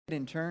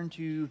And turn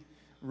to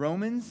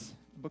Romans,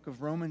 the book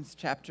of Romans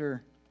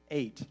chapter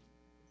 8.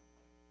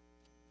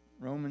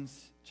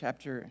 Romans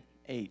chapter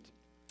 8.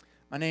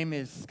 My name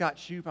is Scott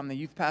Shoup. I'm the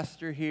youth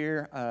pastor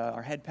here.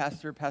 Our head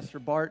pastor, Pastor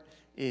Bart,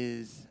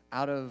 is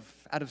out of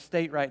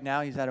state right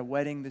now. He's at a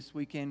wedding this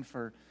weekend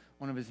for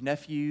one of his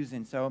nephews,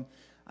 and so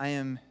I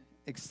am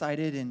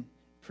excited and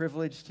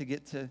privileged to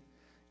get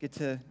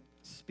to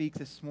speak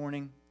this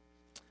morning.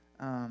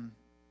 I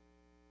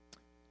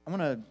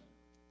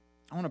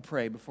want to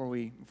pray before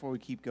we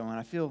keep going.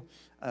 I feel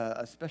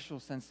a special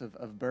sense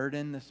of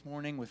burden this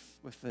morning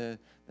with the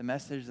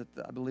message that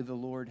I believe the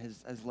Lord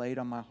has laid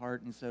on my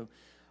heart, and so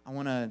I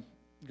want to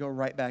go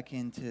right back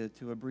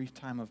into a brief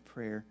time of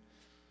prayer.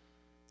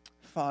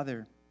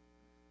 Father,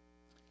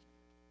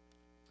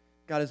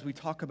 God, as we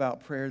talk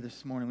about prayer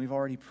this morning, we've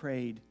already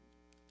prayed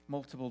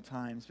multiple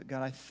times, but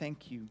God, I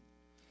thank you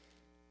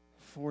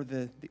for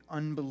the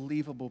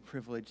unbelievable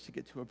privilege to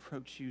get to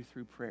approach you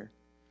through prayer.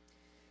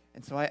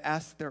 And so I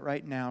ask that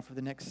right now for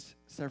the next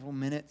several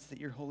minutes that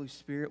your Holy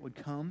Spirit would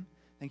come.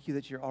 Thank you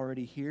that you're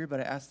already here, but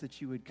I ask that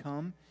you would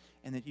come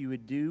and that you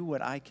would do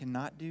what I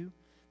cannot do,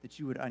 that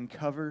you would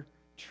uncover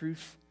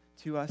truth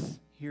to us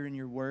here in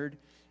your word,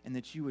 and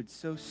that you would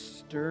so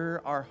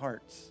stir our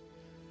hearts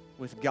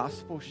with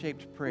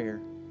gospel-shaped prayer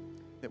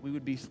that we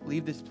would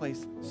leave this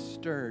place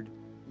stirred,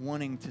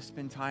 wanting to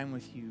spend time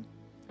with you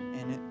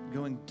and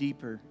going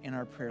deeper in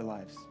our prayer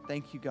lives.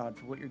 Thank you, God,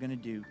 for what you're going to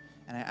do.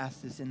 And I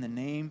ask this in the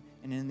name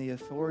and in the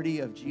authority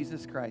of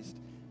Jesus Christ.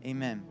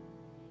 Amen.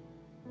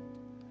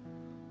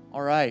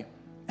 All right.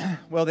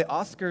 Well, the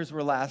Oscars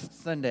were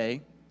last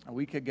Sunday, a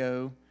week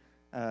ago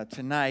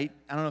tonight.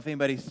 I don't know if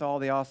anybody saw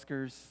the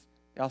Oscars.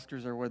 The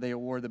Oscars are where they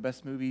award the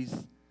best movies,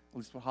 at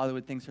least what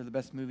Hollywood thinks are the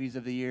best movies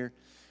of the year.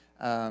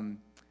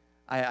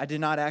 I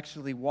did not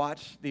actually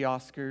watch the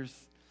Oscars.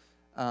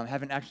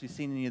 Haven't actually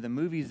seen any of the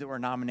movies that were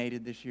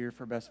nominated this year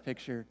for Best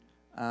Picture,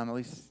 at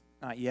least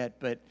not yet.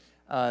 But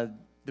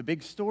the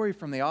big story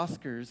from the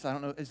Oscars, I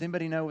don't know, does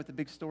anybody know what the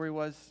big story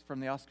was from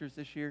the Oscars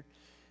this year?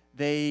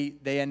 They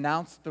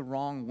announced the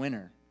wrong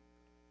winner.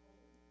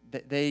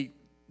 I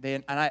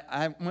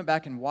went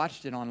back and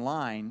watched it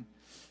online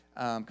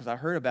because I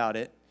heard about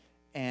it,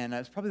 and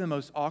it's probably the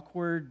most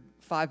awkward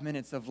 5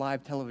 minutes of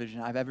live television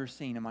I've ever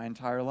seen in my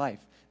entire life.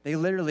 They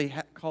literally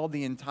called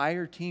the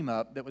entire team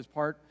up that was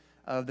part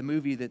of the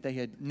movie that they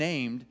had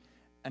named,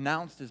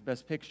 announced as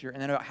Best Picture,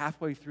 and then about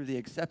halfway through the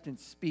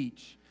acceptance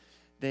speech,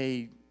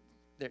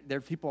 there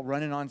are people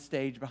running on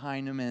stage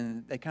behind them,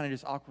 and they kind of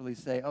just awkwardly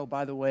say, "Oh,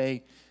 by the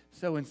way,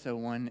 so and so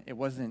won. It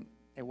wasn't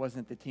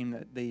the team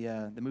that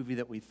the movie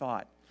that we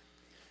thought."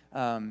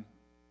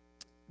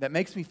 That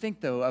makes me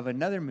think, though, of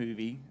another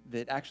movie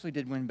that actually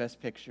did win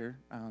Best Picture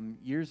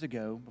years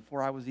ago,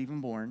 before I was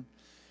even born.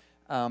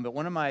 But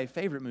one of my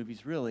favorite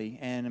movies, really,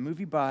 and a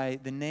movie by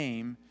the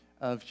name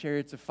of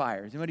Chariots of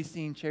Fire. Has anybody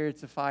seen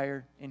Chariots of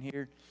Fire in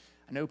here?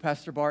 I know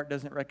Pastor Bart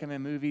doesn't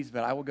recommend movies,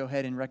 but I will go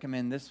ahead and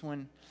recommend this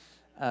one.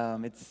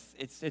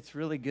 It's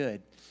really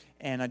good.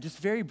 And just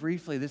very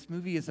briefly, this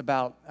movie is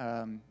about,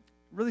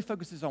 really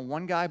focuses on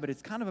one guy, but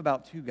it's kind of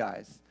about two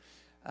guys.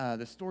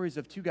 The stories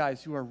of two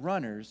guys who are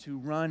runners who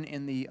run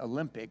in the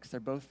Olympics. They're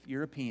both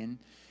European,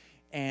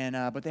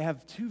 but they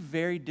have two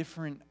very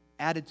different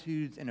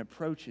attitudes and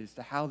approaches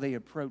to how they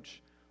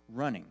approach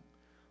running.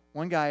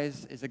 One guy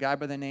is a guy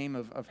by the name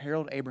of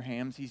Harold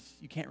Abrahams.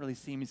 You can't really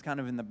see him. He's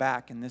kind of in the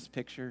back in this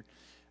picture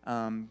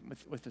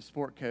with the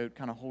sport coat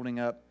kind of holding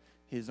up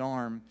his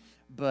arm.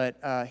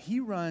 But he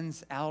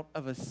runs out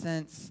of a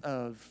sense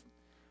of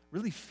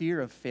really fear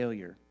of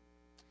failure.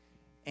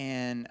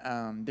 And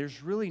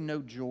there's really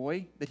no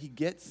joy that he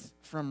gets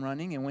from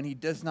running. And when he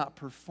does not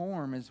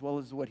perform as well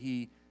as what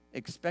he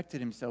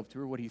expected himself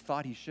to or what he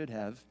thought he should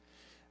have,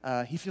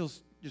 he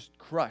feels just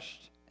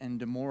crushed and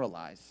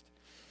demoralized.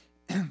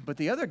 But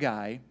the other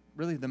guy,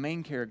 really the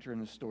main character in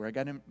the story, I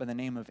got him by the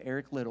name of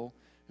Eric Liddell,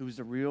 who is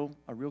a real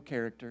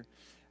character.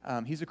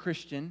 He's a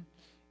Christian,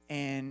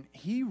 and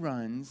he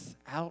runs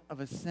out of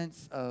a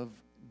sense of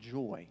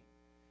joy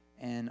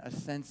and a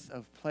sense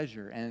of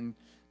pleasure. And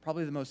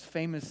probably the most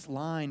famous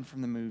line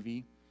from the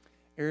movie,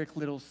 Eric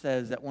Liddell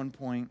says at one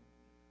point,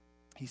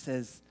 he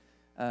says,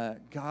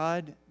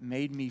 "God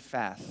made me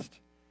fast,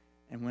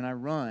 and when I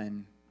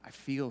run, I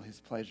feel his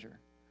pleasure."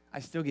 I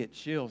still get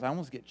chills. I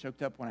almost get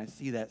choked up when I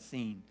see that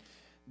scene.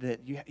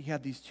 That you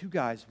have these two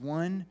guys,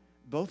 one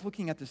both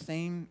looking at the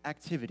same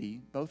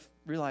activity, both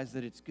realize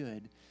that it's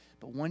good,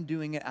 but one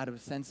doing it out of a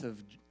sense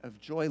of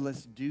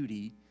joyless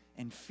duty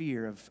and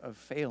fear of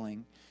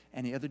failing,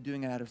 and the other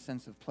doing it out of a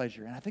sense of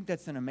pleasure. And I think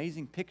that's an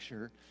amazing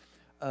picture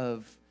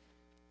of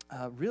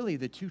really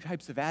the two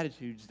types of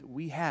attitudes that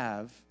we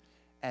have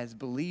as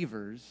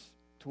believers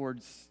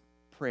towards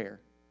prayer.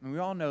 I mean, we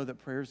all know that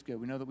prayer is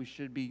good. We know that we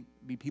should be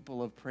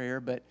people of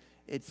prayer, but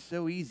it's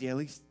so easy, at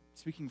least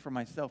speaking for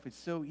myself, it's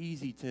so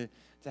easy to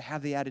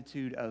have the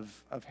attitude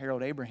of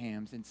Harold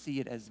Abrahams and see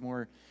it as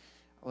more,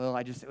 well,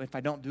 if I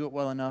don't do it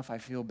well enough, I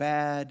feel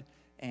bad,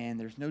 and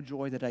there's no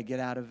joy that I get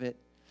out of it.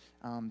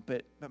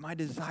 But my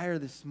desire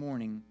this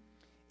morning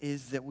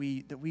is that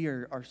we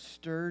are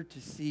stirred to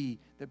see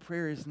that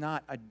prayer is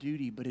not a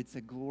duty, but it's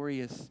a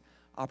glorious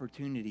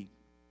opportunity.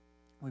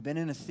 We've been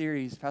in a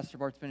series, Pastor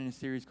Bart's been in a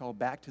series called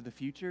Back to the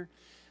Future,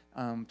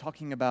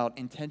 talking about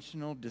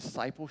intentional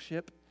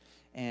discipleship.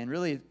 And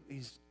really,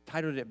 he's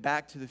titled it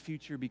Back to the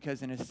Future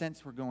because, in a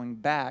sense, we're going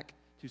back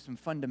to some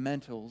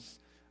fundamentals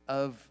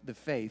of the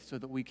faith so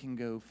that we can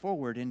go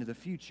forward into the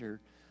future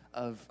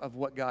of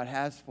what God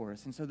has for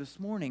us. And so this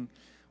morning,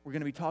 we're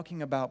going to be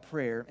talking about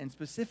prayer, and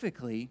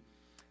specifically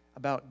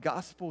about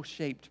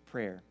gospel-shaped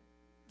prayer.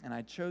 And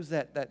I chose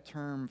that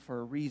term for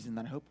a reason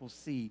that I hope we'll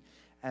see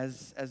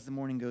as the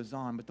morning goes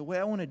on. But the way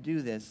I want to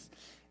do this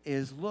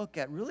is look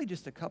at really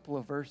just a couple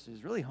of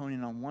verses, really hone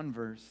in on one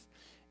verse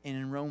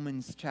in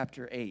Romans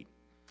chapter 8.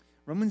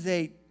 Romans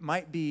 8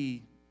 might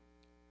be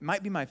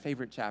my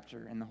favorite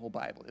chapter in the whole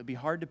Bible. It would be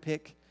hard to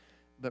pick,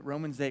 but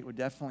Romans 8 would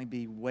definitely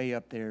be way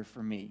up there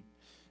for me.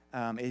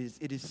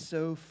 It is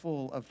so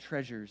full of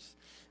treasures.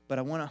 But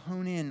I want to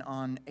hone in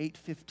on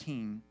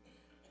 8:15,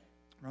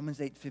 Romans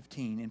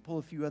 8:15, and pull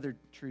a few other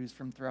truths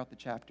from throughout the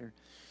chapter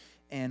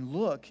and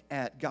look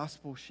at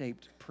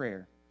gospel-shaped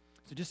prayer.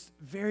 So just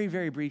very,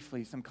 very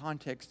briefly, some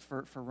context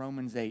for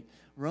Romans 8.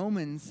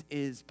 Romans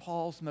is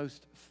Paul's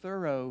most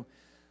thorough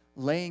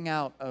laying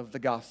out of the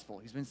gospel.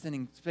 He's been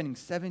spending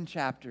 7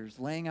 chapters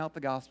laying out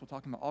the gospel,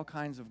 talking about all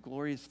kinds of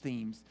glorious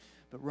themes.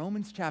 But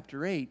Romans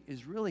chapter 8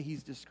 is really,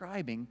 he's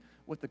describing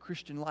what the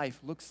Christian life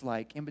looks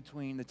like in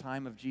between the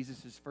time of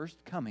Jesus' first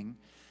coming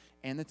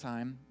and the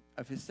time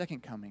of his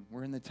second coming.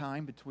 We're in the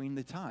time between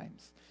the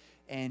times.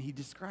 And he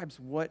describes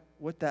what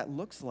that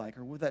looks like,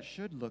 or what that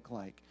should look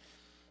like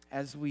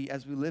as we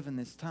live in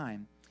this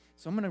time.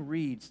 So I'm going to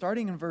read,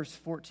 starting in verse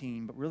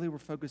 14, but really we're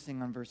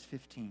focusing on verse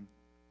 15.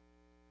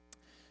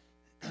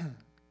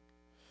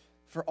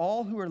 For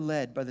all who are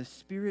led by the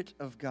Spirit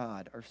of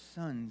God are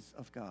sons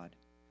of God.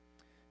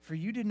 For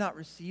you did not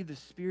receive the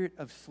spirit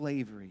of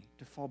slavery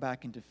to fall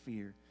back into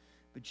fear,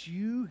 but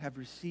you have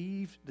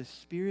received the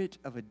spirit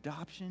of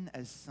adoption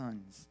as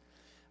sons,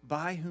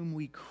 by whom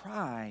we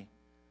cry,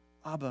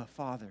 Abba,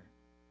 Father.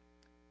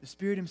 The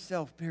Spirit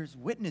himself bears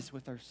witness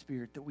with our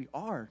spirit that we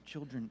are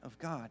children of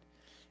God.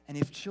 And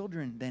if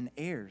children, then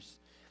heirs,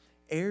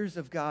 heirs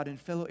of God and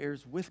fellow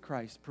heirs with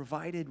Christ,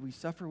 provided we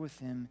suffer with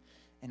him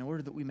in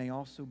order that we may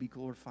also be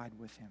glorified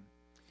with him.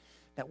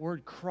 That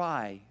word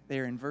cry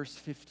there in verse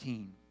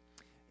 15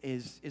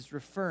 is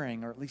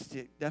referring, or at least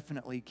it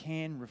definitely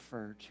can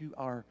refer to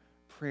our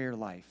prayer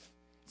life.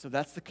 So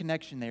that's the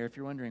connection there. If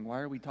you're wondering, why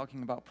are we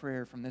talking about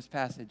prayer from this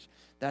passage?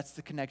 That's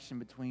the connection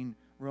between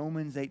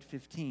Romans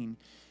 8:15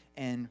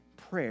 and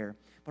prayer.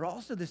 But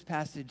also this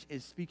passage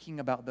is speaking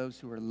about those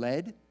who are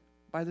led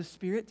by the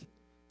Spirit.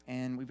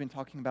 And we've been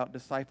talking about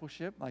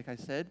discipleship, like I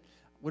said.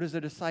 What is a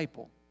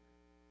disciple?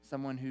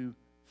 Someone who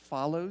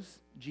follows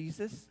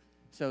Jesus.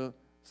 So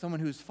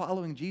someone who is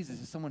following Jesus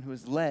is someone who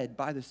is led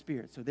by the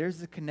Spirit. So there's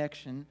the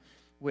connection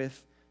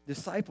with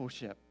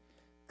discipleship.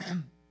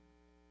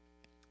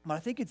 But I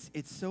think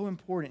it's so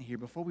important here,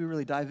 before we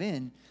really dive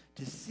in,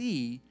 to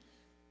see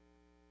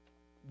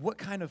what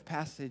kind of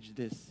passage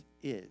this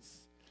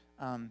is.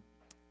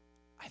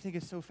 I think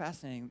it's so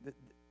fascinating that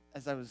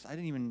I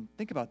didn't even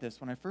think about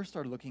this when I first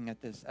started looking at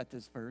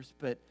this verse,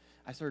 but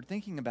I started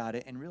thinking about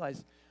it and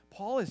realized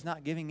Paul is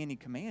not giving any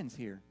commands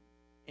here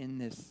in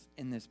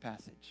this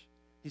passage.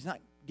 He's not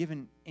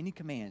given any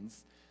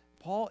commands.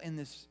 Paul in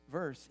this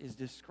verse is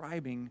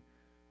describing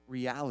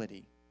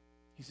reality.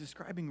 He's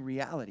describing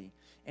reality.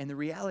 And the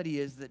reality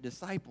is that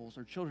disciples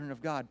or children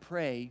of God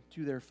pray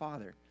to their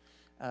Father.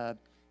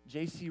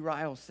 J.C.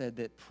 Ryle said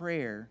that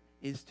prayer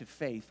is to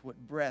faith what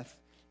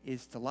breath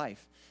is to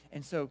life.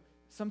 And so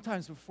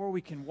sometimes before we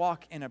can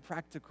walk in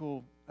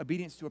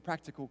obedience to a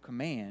practical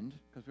command,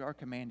 because we are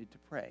commanded to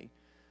pray,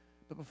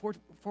 but before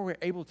we're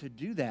able to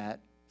do that,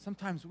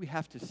 sometimes we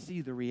have to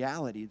see the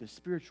reality, the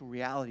spiritual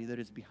reality that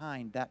is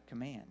behind that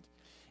command.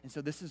 And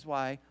so this is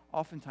why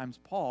oftentimes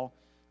Paul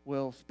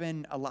will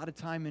spend a lot of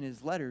time in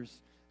his letters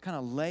kind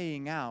of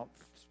laying out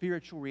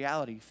spiritual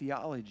reality,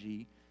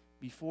 theology,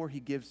 before he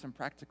gives some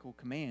practical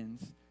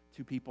commands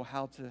to people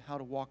how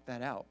to walk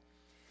that out.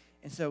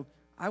 And so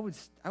I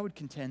would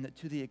contend that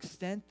to the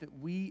extent that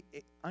we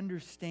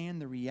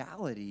understand the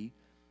reality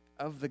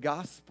of the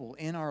gospel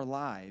in our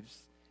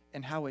lives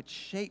and how it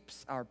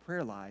shapes our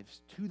prayer lives,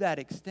 to that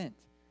extent,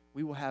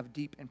 we will have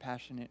deep and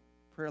passionate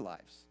prayer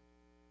lives.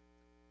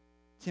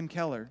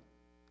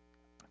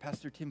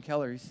 Pastor Tim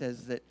Keller, he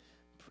says that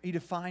he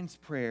defines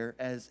prayer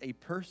as a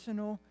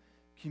personal,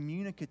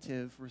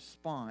 communicative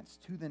response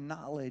to the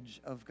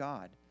knowledge of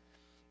God.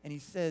 And he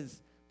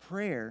says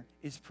prayer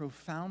is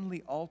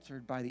profoundly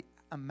altered by the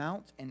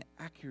amount and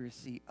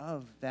accuracy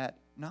of that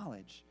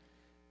knowledge.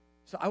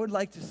 So I would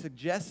like to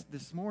suggest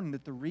this morning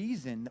that the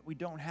reason that we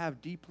don't have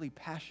deeply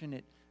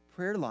passionate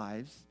prayer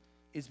lives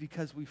is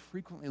because we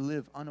frequently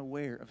live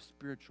unaware of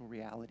spiritual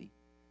reality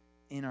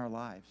in our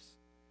lives.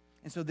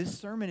 And so this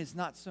sermon is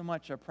not so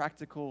much a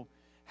practical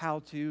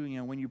how-to,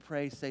 when you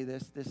pray, say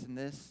this, this, and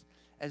this,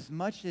 as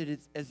much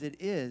as it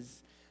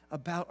is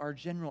about our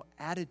general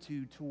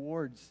attitude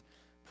towards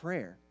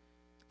prayer.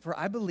 For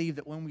I believe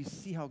that when we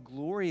see how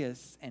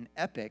glorious and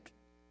epic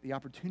the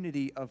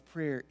opportunity of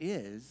prayer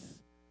is,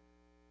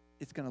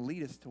 it's going to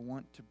lead us to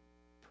want to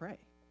pray.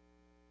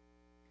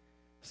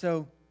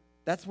 So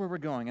that's where we're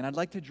going. And I'd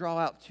like to draw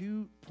out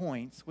 2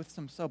 points with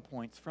some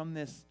subpoints from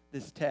this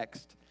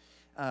text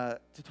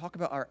to talk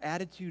about our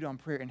attitude on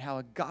prayer and how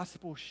a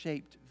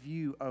gospel-shaped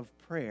view of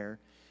prayer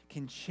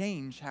can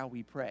change how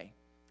we pray.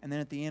 And then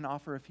at the end,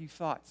 offer a few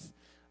thoughts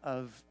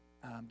of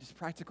just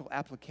practical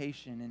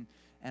application.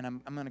 And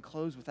I'm going to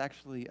close with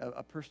actually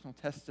a personal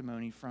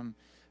testimony from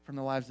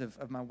the lives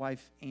of my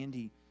wife,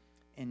 Andy,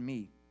 and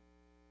me.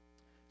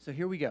 So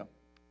here we go.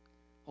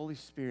 Holy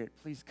Spirit,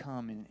 please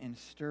come and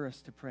stir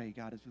us to pray,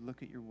 God, as we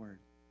look at your word.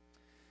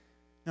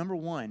 Number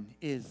 1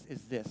 is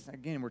this.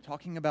 Again, we're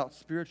talking about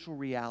spiritual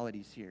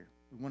realities here.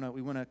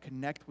 We want to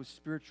connect with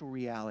spiritual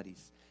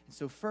realities. And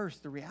so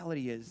first, the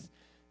reality is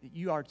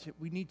that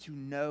we need to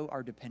know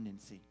our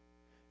dependency.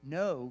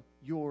 Know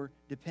your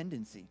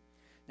dependency.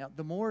 Now,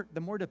 the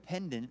more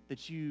dependent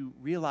that you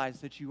realize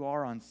that you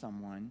are on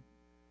someone,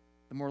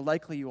 the more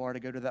likely you are to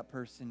go to that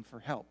person for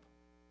help.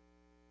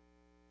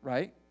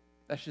 Right?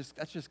 That's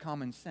just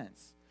common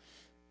sense.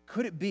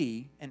 Could it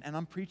be, and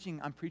I'm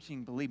preaching,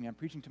 believe me, I'm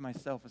preaching to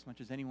myself as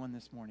much as anyone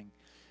this morning.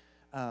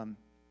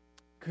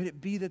 Could it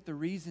be that the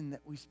reason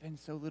that we spend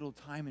so little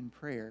time in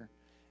prayer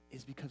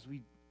is because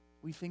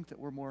we think that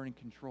we're more in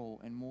control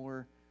and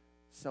more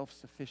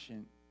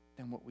self-sufficient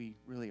than what we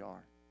really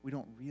are? We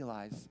don't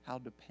realize how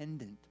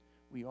dependent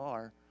we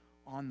are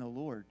on the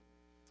Lord.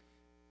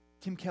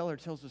 Tim Keller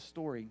tells a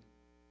story.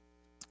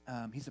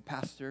 He's a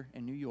pastor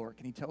in New York,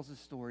 and he tells a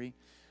story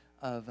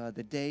of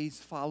the days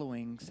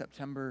following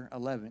September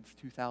 11th,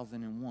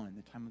 2001,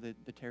 the time of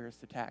the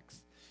terrorist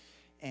attacks.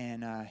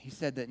 And he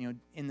said that,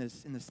 in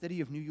the city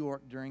of New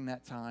York during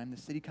that time, the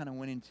city kind of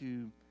went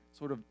into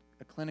sort of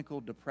a clinical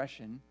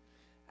depression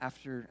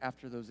after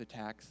those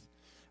attacks.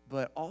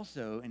 But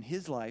also, in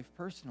his life,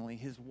 personally,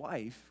 his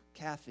wife,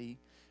 Kathy,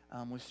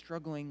 was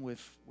struggling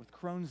with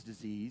Crohn's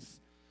disease.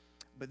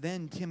 But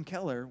then Tim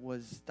Keller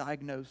was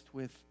diagnosed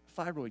with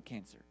thyroid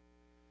cancer.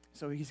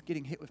 So he's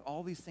getting hit with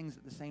all these things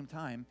at the same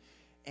time.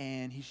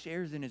 And he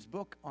shares in his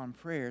book on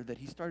prayer that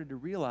he started to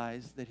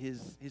realize that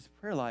his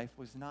prayer life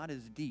was not as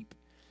deep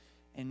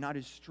and not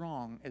as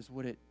strong as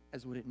what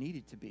it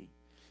needed to be.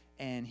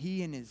 And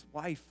he and his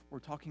wife were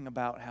talking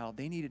about how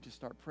they needed to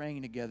start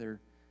praying together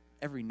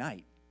every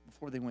night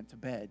before they went to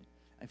bed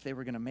if they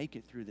were going to make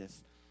it through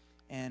this.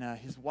 And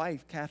his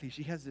wife, Kathy,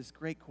 she has this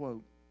great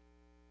quote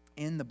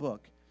in the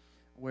book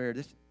where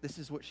this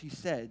is what she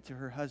said to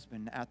her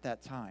husband at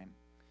that time.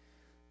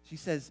 She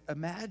says,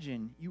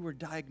 "Imagine you were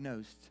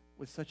diagnosed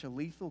with such a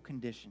lethal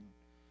condition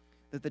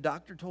that the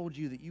doctor told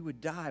you that you would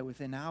die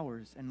within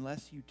hours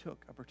unless you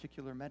took a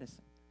particular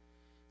medicine,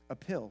 a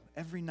pill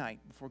every night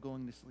before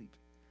going to sleep.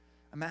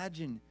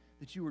 Imagine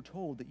that you were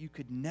told that you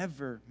could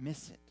never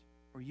miss it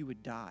or you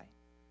would die.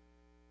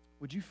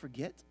 Would you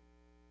forget?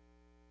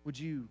 Would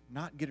you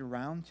not get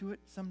around to it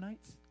some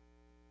nights?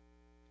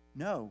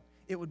 No,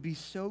 it would be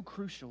so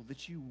crucial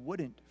that you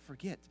wouldn't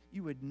forget.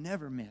 You would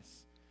never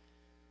miss.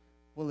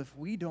 Well, if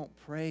we don't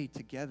pray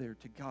together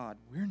to God,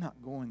 we're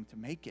not going to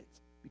make it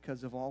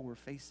because of all we're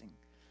facing.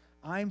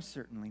 I'm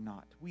certainly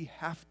not. We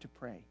have to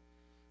pray.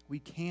 We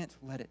can't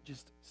let it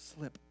just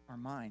slip our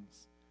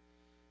minds.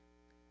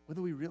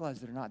 Whether we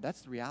realize it or not,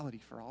 that's the reality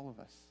for all of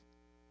us.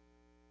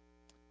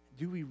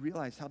 Do we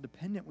realize how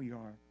dependent we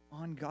are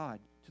on God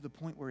to the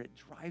point where it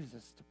drives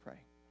us to pray?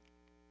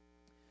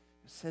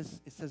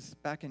 It says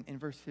back in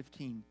verse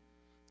 15,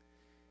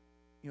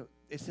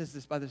 it says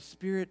this, by the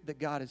Spirit that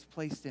God has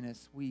placed in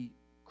us, we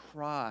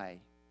cry,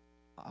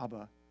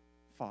 Abba,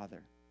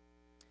 Father.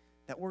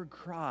 That word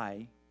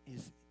cry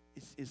is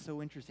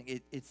so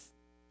interesting. It's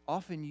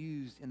often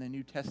used in the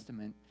New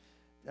Testament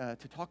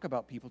to talk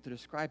about people, to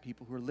describe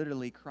people who are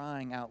literally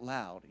crying out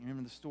loud. You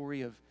remember the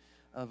story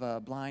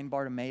of blind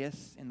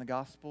Bartimaeus in the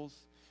Gospels,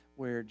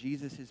 where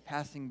Jesus is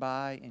passing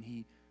by and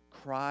he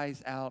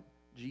cries out,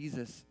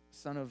 Jesus,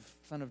 Son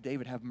of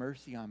David, have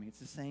mercy on me. It's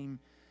the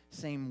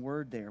same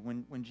word there.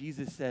 When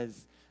Jesus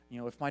says,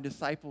 if my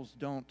disciples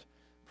don't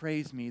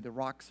praise me, the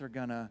rocks are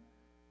gonna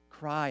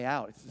cry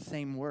out. It's the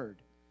same word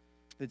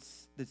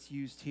that's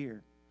used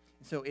here.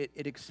 So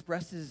it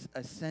expresses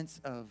a sense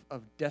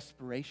of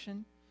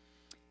desperation,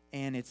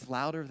 and it's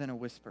louder than a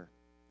whisper.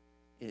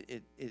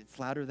 It's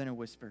louder than a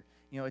whisper.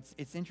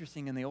 It's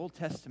interesting in the Old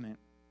Testament,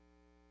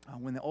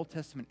 when the Old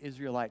Testament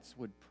Israelites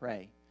would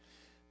pray,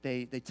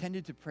 they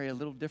tended to pray a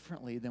little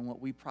differently than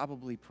what we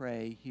probably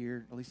pray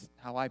here, at least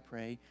how I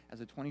pray as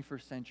a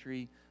 21st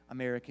century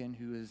American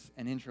who is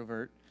an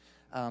introvert.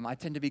 I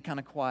tend to be kind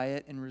of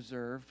quiet and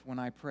reserved when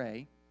I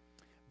pray.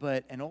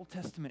 But an Old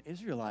Testament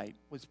Israelite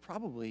was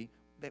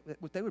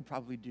what they would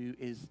probably do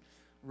is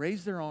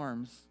raise their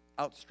arms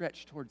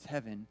outstretched towards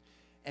heaven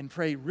and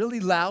pray really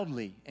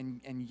loudly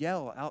and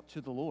yell out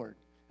to the Lord.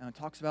 And it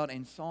talks about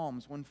in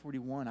Psalms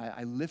 141,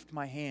 I lift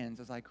my hands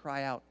as I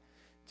cry out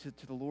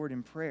to the Lord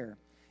in prayer.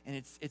 And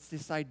it's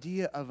this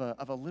idea of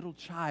a little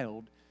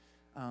child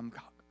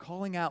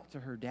calling out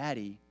to her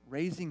daddy,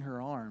 raising her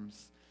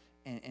arms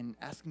and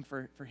asking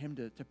for him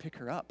to pick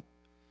her up.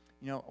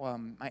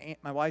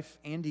 My wife,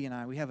 Andy, and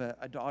I, we have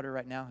a daughter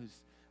right now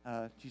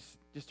she's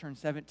just turned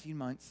 17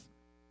 months,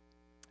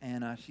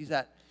 and she's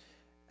at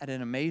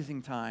an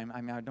amazing time.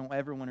 I mean, I don't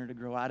ever want her to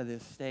grow out of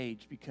this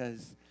stage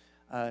because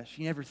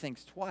she never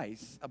thinks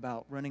twice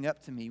about running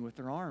up to me with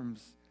her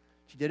arms.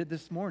 She did it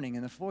this morning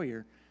in the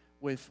foyer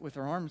with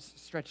her arms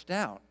stretched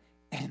out.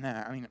 And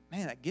man,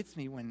 that gets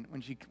me when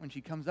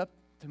she comes up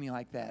to me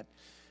like that.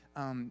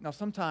 Now,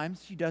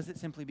 sometimes she does it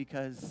simply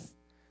because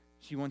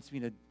she wants me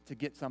to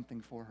get something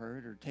for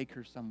her or take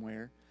her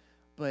somewhere.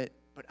 But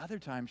other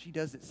times she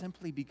does it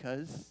simply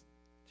because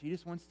she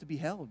just wants to be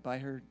held by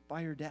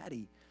her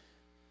daddy.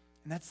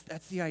 And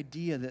that's the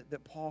idea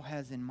that Paul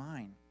has in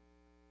mind.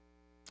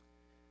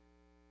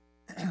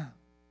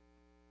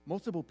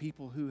 Multiple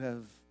people who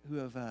have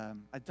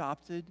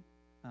adopted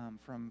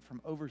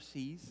from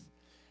overseas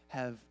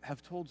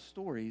have told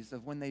stories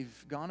of when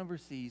they've gone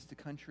overseas to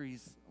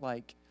countries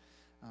like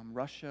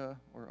Russia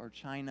or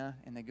China,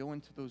 and they go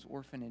into those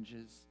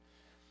orphanages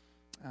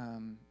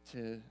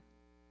to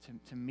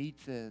meet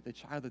the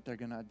child that they're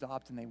going to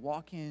adopt, and they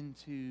walk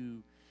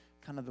into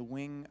kind of the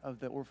wing of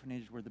the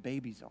orphanage where the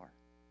babies are.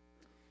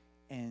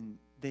 And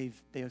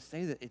they'll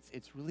say that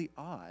it's really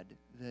odd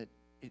that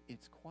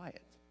it's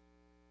quiet.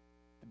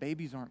 The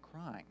babies aren't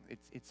crying.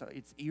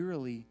 It's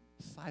eerily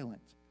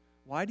silent.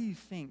 Why do you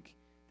think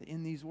that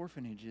in these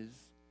orphanages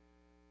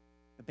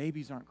the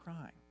babies aren't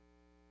crying?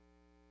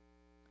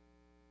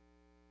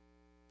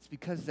 It's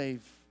because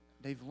they've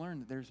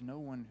learned that there's no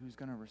one who's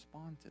going to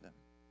respond to them.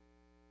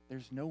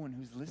 There's no one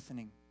who's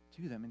listening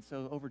to them. And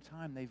so over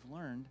time they've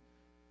learned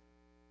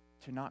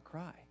to not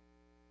cry.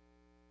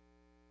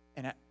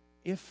 And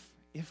if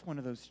one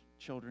of those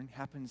children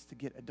happens to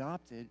get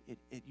adopted,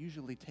 it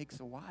usually takes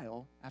a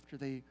while after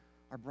they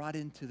are brought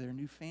into their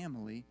new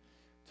family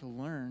to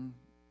learn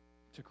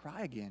to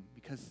cry again,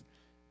 because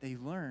they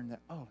learn that,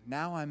 oh,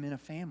 now I'm in a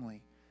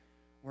family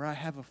where I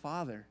have a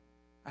father,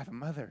 I have a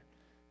mother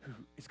who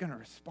is going to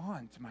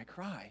respond to my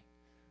cry,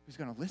 who's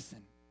going to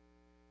listen.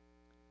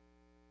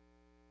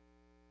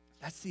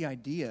 That's the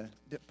idea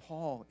that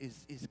Paul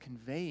is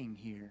conveying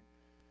here,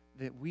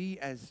 that we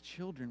as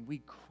children,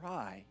 we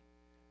cry,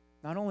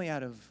 not only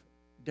out of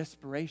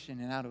desperation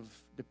and out of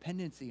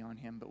dependency on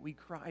him, but we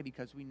cry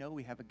because we know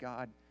we have a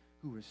God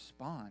who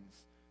responds,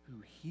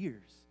 who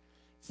hears.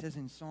 It says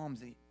in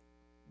Psalms that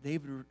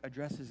David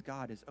addresses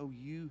God as, "Oh,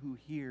 you who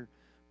hear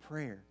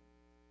prayer."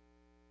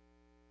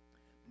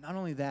 Not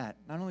only that,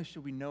 not only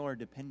should we know our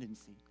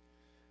dependency,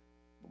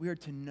 but we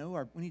need to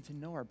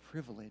know our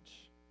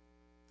privilege.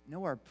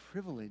 Know our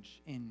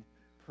privilege in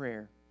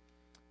prayer.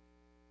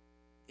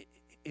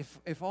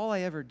 If all I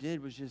ever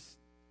did was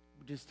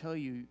just tell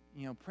you,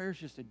 prayer's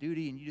just a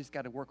duty and you just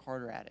got to work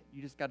harder at it.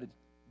 You just got to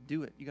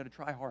do it. You got to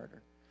try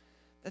harder.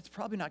 That's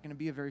probably not going to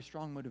be a very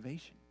strong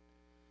motivation.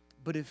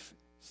 But if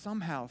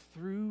somehow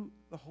through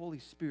the Holy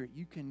Spirit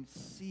you can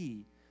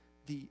see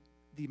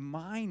the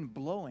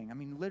mind-blowing,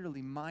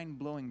 literally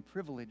mind-blowing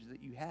privilege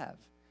that you have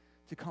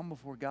to come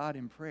before God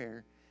in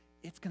prayer,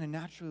 it's going to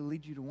naturally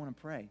lead you to want to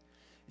pray.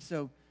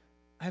 So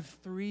I have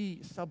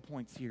 3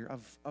 subpoints here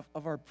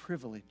of our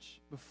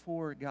privilege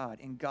before God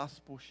in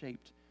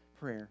gospel-shaped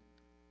prayer.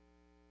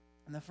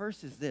 And the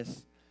first is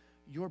this: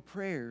 your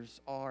prayers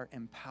are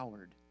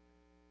empowered.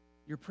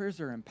 Your prayers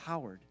are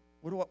empowered.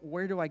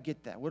 Where do I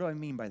get that? What do I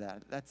mean by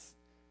that?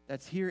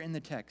 That's here in the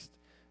text.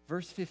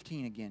 Verse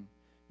 15 again.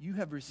 You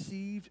have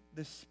received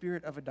the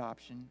Spirit of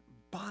adoption,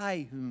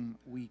 by whom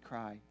we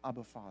cry,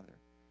 Abba, Father.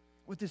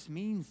 What this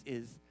means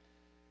is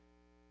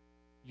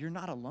you're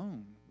not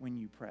alone when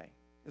you pray,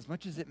 as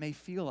much as it may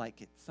feel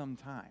like it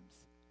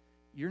sometimes.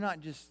 You're not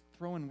just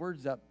throwing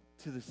words up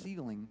to the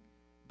ceiling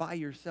by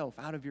yourself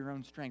out of your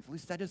own strength. At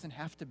least that doesn't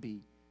have to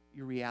be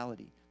your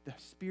reality. The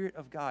Spirit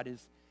of God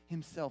is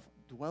himself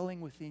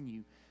dwelling within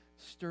you,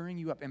 stirring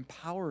you up,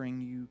 empowering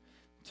you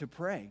to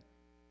pray.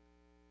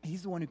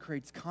 He's the one who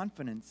creates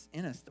confidence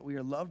in us that we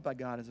are loved by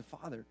God as a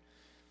Father.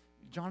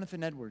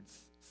 Jonathan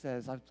Edwards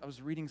says, I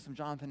was reading some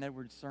Jonathan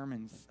Edwards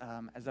sermons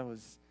as I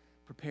was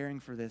preparing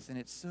for this, and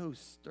it so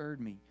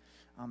stirred me.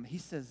 He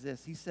says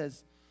this. He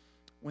says,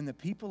 when the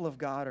people of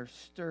God are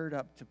stirred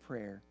up to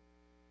prayer,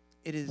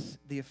 it is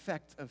the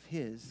effect of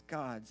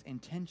God's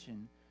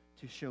intention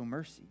to show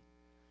mercy.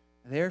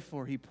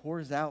 Therefore, he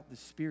pours out the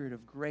Spirit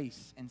of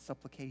grace and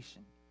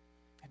supplication.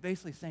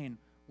 Basically saying,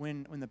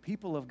 when the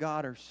people of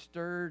God are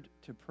stirred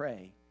to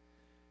pray,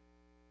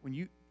 when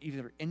you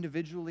either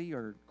individually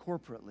or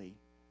corporately,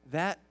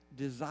 that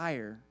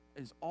desire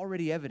is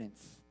already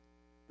evidence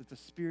that the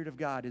Spirit of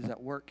God is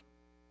at work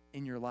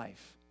in your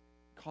life,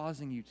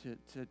 causing you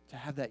to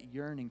have that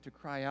yearning to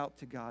cry out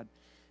to God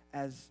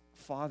as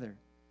Father.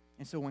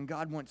 And so when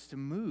God wants to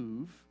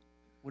move,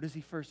 what does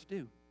he first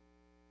do?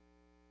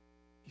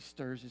 He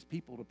stirs his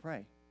people to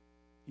pray.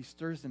 He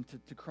stirs them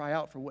to cry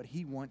out for what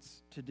he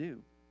wants to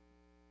do.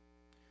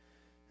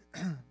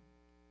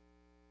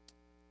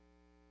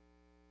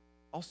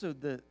 Also,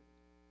 the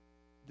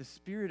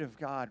Spirit of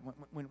God,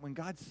 when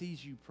God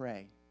sees you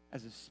pray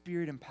as a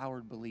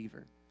Spirit-empowered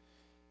believer,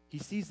 He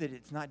sees that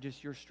it's not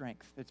just your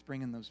strength that's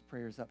bringing those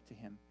prayers up to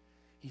him.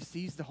 He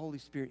sees the Holy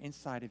Spirit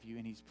inside of you,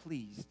 and he's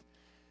pleased.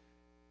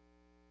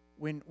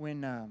 When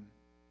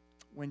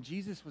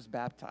Jesus was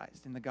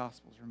baptized in the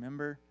Gospels,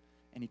 remember?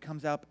 And he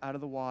comes out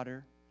of the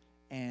water,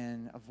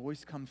 and a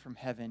voice comes from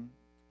heaven,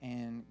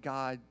 and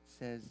God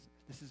says,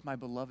 "This is my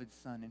beloved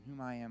Son, in whom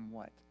I am"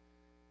 what?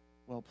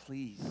 Well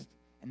pleased.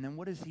 And then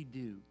what does he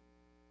do?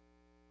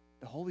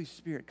 The Holy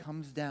Spirit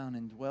comes down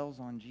and dwells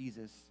on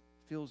Jesus,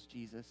 fills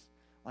Jesus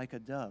like a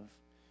dove.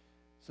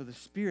 So the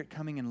Spirit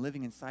coming and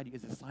living inside you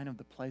is a sign of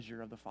the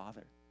pleasure of the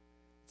Father.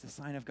 It's a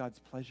sign of God's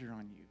pleasure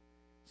on you.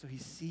 So he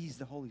sees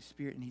the Holy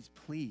Spirit, and he's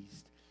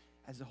pleased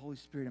as the Holy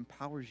Spirit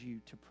empowers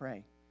you to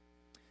pray.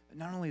 But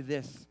not only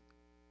this,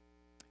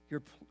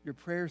 your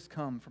prayers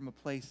come from a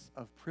place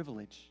of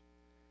privilege.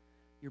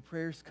 Your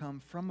prayers come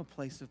from a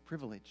place of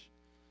privilege.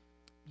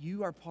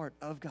 You are part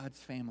of God's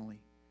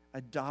family,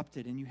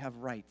 adopted, and you have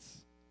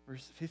rights.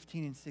 Verse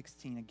 15 and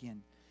 16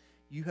 again.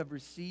 You have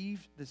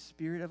received the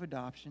Spirit of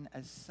adoption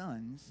as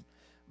sons,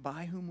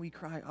 by whom we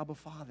cry, Abba,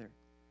 Father.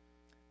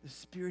 The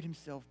Spirit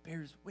himself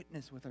bears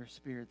witness with our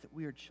spirit that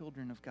we are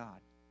children of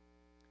God.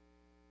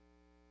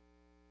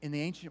 In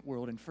the ancient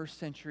world, in first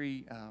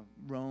century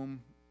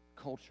Rome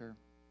culture,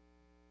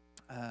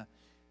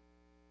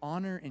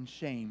 honor and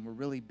shame were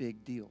really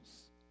big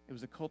deals. It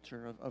was a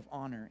culture of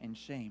honor and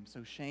shame.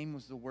 So shame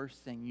was the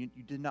worst thing.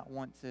 You did not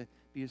want to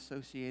be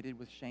associated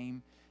with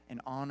shame, and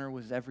honor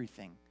was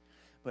everything.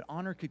 But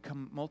honor could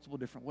come multiple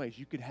different ways.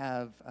 You could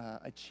have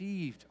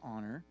achieved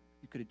honor.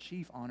 You could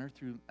achieve honor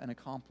through an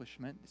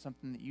accomplishment,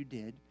 something that you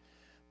did.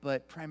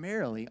 But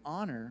primarily,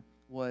 honor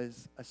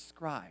was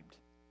ascribed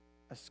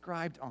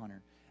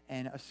honor.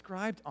 And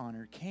ascribed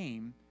honor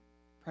came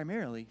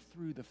primarily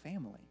through the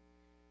family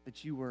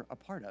that you were a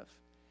part of.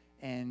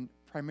 And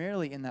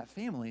primarily in that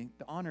family,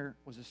 the honor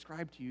was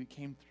ascribed to you. It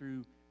came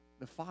through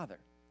the father.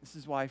 This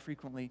is why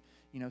frequently,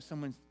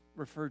 someone's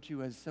referred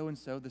to as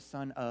so-and-so, the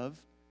son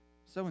of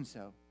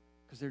so-and-so,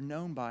 because they're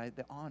known by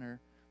the honor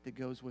that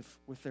goes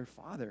with their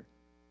father.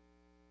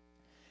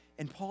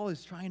 And Paul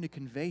is trying to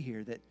convey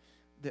here that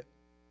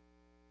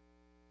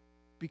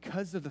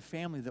because of the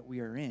family that we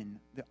are in,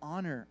 the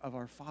honor of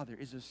our Father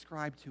is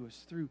ascribed to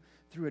us through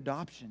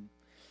adoption.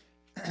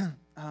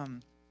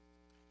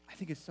 I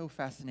think it's so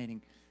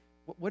fascinating.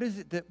 What is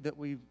it that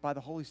we, by the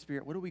Holy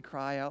Spirit, what do we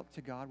cry out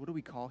to God? What do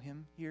we call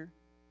him here?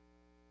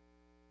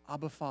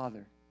 Abba,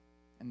 Father.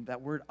 And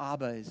that word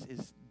Abba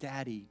is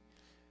daddy.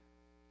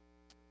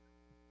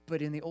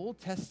 But in the Old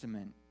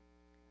Testament,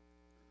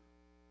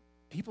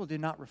 people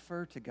did not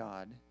refer to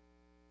God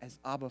as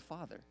Abba,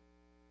 Father.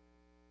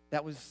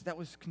 That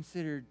was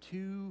considered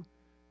too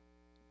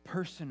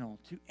personal,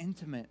 too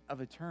intimate of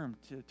a term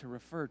to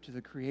refer to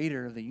the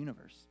creator of the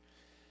universe.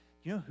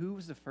 You know who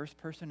was the first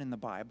person in the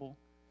Bible,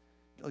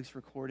 at least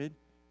recorded?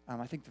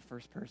 I think the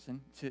first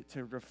person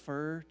to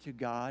refer to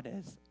God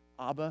as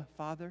Abba,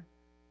 Father.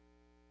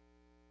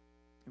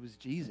 It was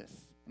Jesus.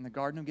 In the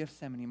Garden of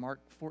Gethsemane,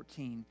 Mark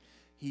 14,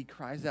 he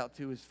cries out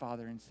to his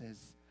Father and says,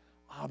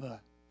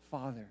 Abba,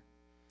 Father.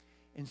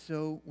 And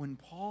so when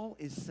Paul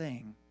is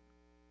saying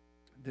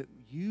that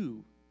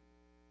you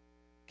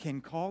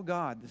can call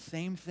God the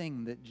same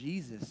thing that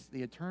Jesus,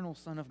 the eternal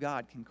Son of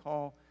God, can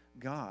call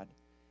God,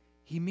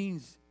 he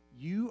means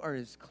you are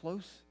as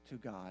close to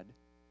God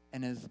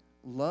and as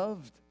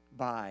loved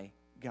by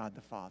God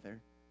the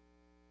Father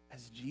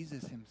as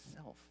Jesus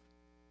himself.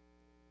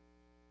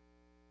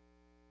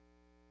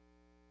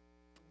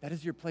 That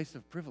is your place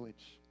of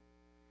privilege.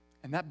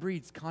 And that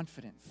breeds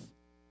confidence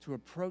to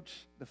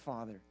approach the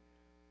Father,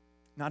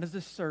 not as a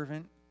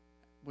servant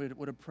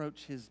would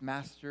approach his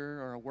master,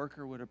 or a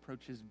worker would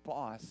approach his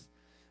boss,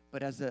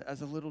 but as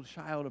a little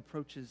child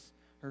approaches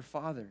her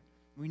father.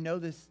 We know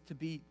this to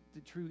be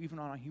true even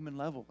on a human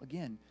level.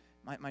 Again,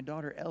 my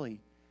daughter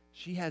Ellie,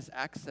 she has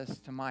access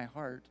to my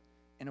heart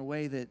in a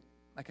way that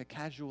like a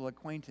casual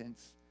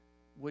acquaintance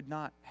would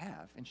not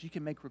have. And she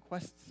can make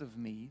requests of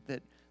me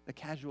that the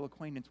casual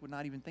acquaintance would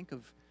not even think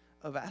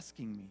of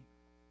asking me.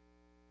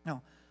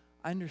 Now,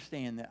 I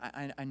understand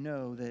that, I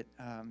know that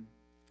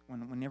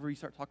whenever you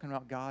start talking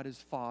about God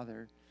as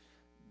Father,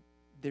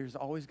 there's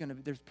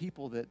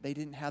people that they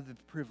didn't have the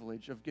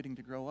privilege of getting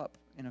to grow up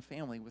in a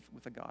family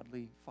with a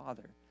godly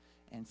father.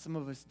 And some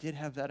of us did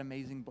have that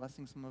amazing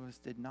blessing, some of us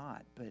did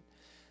not. But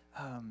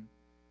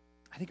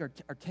I think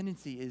our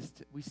tendency is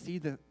we see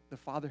the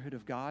fatherhood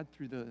of God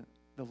through the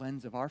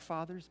lens of our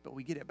fathers, but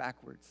we get it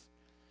backwards.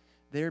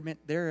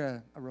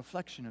 They're a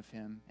reflection of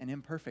him, an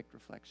imperfect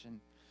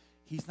reflection.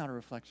 He's not a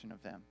reflection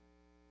of them.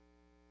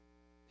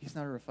 He's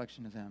not a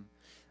reflection of them.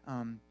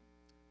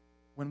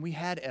 When we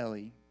had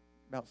Ellie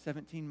about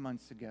 17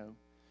 months ago,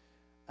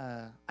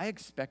 I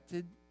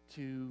expected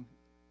to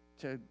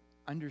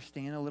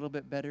understand a little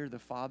bit better the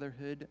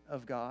fatherhood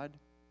of God.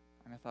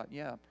 And I thought,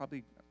 yeah,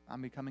 probably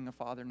I'm becoming a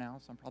father now,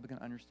 so I'm probably going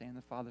to understand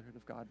the fatherhood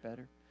of God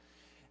better.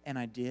 And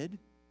I did,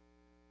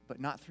 but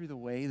not through the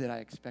way that I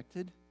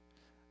expected.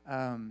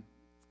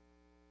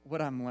 What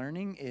I'm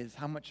learning is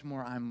how much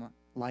more I'm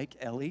like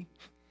Ellie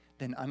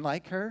than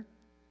unlike her.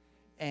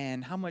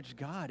 and how much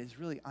God is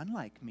really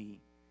unlike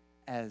me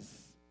as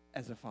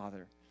a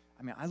father.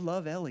 I mean, I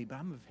love Ellie, but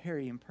I'm a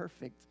very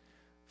imperfect,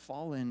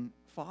 fallen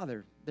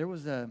father. There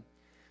was a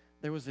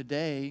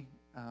day,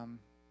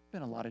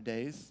 been a lot of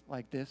days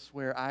like this,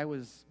 where I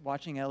was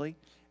watching Ellie,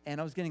 and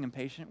I was getting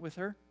impatient with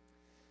her,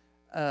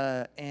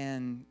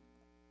 and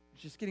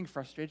just getting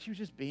frustrated. She was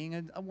just being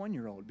a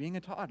 1-year-old, being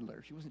a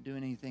toddler. She wasn't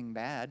doing anything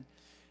bad,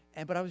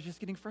 but I was just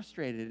getting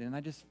frustrated, and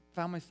I just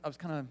found I was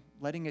kind of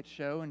letting it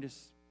show, and just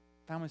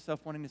found myself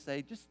wanting to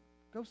say, just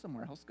go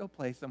somewhere else, go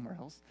play somewhere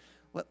else.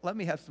 Let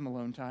me have some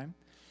alone time.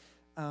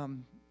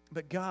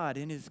 But God,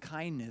 in his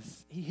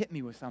kindness, he hit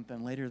me with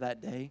something later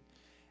that day.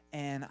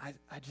 And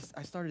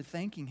I started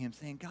thanking him,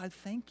 saying, God,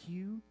 thank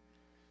you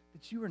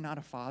that you are not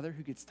a father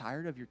who gets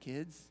tired of your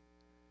kids.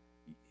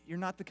 You're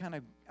not the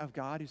kind of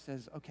God who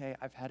says, okay,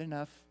 I've had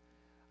enough.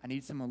 I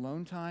need some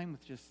alone time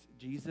with just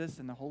Jesus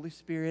and the Holy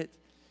Spirit.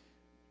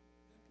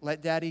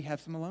 Let Daddy have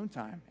some alone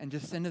time and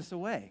just send us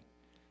away.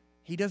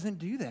 He doesn't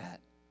do that.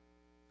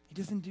 He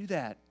doesn't do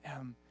that.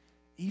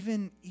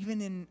 Even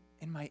in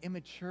my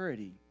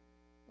immaturity,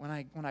 when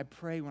I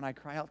pray, when I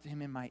cry out to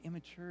him in my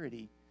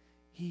immaturity,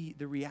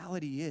 the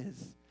reality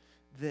is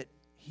that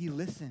he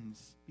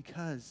listens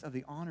because of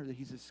the honor that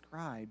he's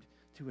ascribed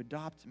to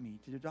adopt me,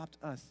 to adopt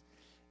us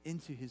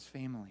into his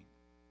family.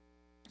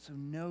 So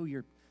know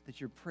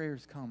that your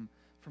prayers come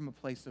from a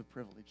place of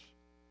privilege.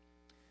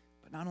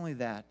 But not only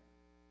that,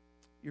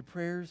 your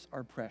prayers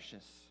are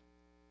precious.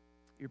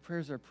 Your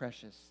prayers are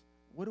precious.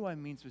 What do I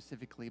mean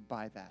specifically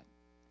by that?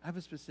 I have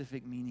a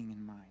specific meaning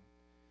in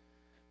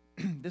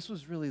mind. This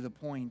was really the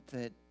point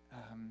that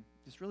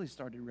this really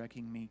started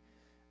wrecking me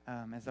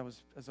as I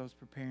was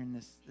preparing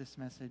this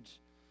message.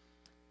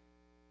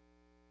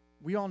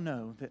 We all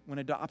know that when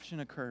adoption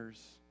occurs,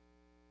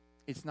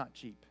 it's not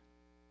cheap.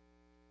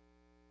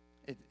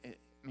 I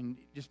mean,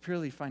 just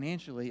purely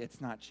financially, it's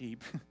not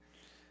cheap.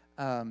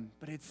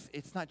 But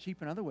it's not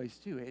cheap in other ways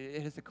too.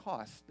 It has a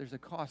cost. There's a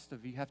cost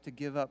of you have to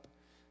give up.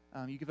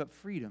 You give up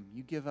freedom.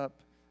 You give up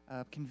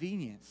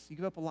convenience. You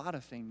give up a lot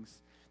of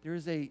things. There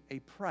is a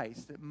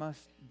price that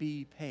must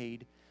be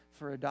paid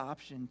for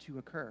adoption to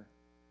occur.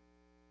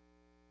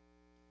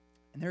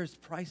 And there is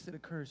price that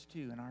occurs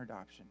too in our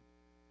adoption.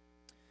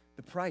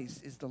 The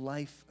price is the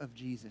life of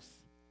Jesus.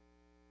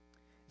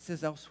 It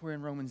says elsewhere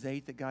in Romans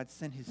 8 that God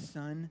sent his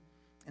Son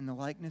in the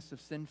likeness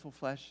of sinful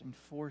flesh and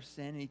for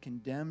sin, and he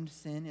condemned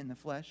sin in the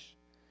flesh.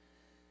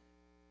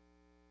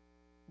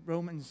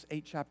 Romans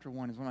 8 chapter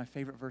 1 is one of my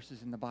favorite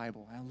verses in the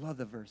Bible. I love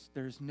the verse.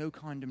 There is no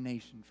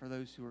condemnation for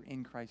those who are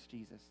in Christ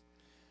Jesus.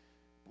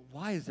 But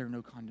why is there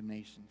no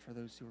condemnation for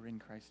those who are in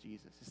Christ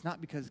Jesus? It's not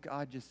because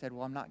God just said,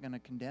 well, I'm not going to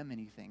condemn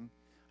anything.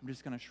 I'm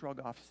just going to shrug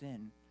off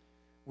sin.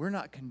 We're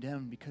not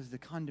condemned because the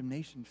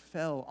condemnation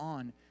fell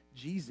on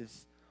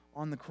Jesus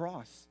on the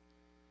cross.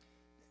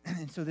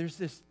 And so there's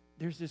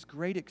this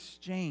great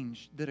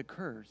exchange that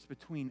occurs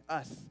between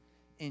us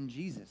and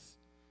Jesus.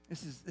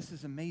 This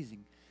is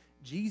amazing.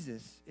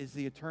 Jesus is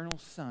the eternal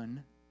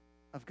Son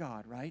of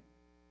God, right?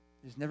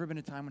 There's never been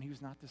a time when he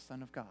was not the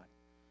Son of God.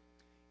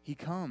 He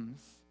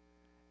comes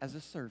as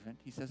a servant.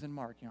 He says in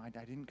Mark, I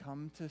didn't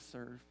come to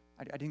serve.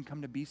 I didn't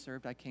come to be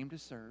served. I came to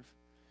serve.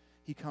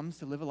 He comes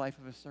to live a life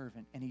of a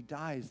servant, and he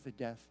dies the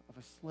death of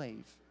a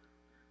slave.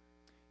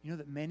 You know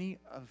that many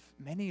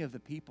of the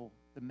people,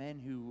 the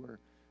men who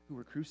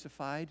were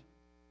crucified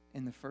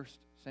in the first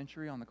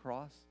century on the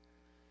cross,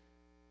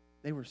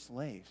 they were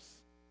slaves.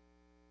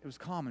 It was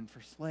common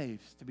for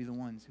slaves to be the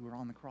ones who were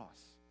on the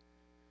cross.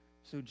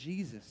 So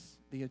Jesus,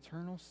 the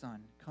eternal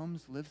Son,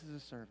 comes, lives as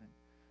a servant,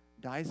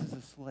 dies as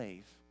a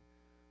slave,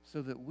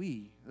 so that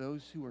we,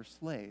 those who are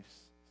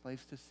slaves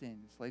to sin,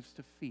 slaves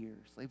to fear,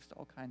 slaves to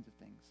all kinds of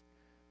things,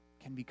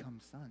 can become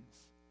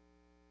sons.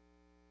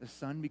 The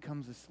son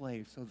becomes a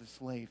slave, so the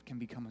slave can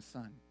become a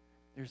son.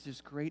 There's this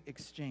great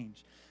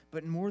exchange.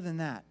 But more than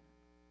that,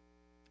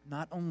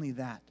 not only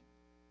that,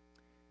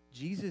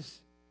 Jesus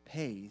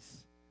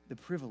pays the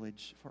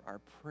privilege for our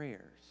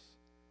prayers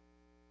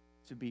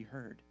to be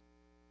heard.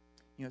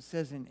 It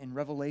says in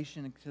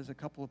Revelation, it says a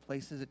couple of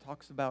places, it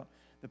talks about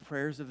the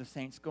prayers of the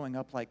saints going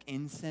up like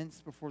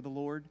incense before the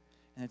Lord.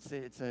 And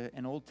it's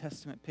an Old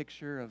Testament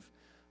picture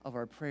of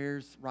our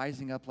prayers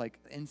rising up like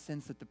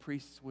incense that the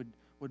priests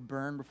would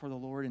burn before the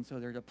Lord. And so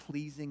they're a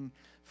pleasing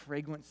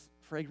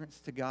fragrance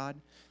to God.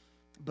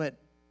 But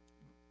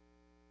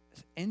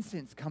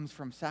incense comes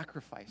from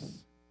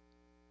sacrifice.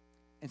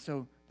 And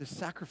so the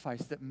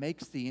sacrifice that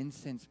makes the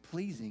incense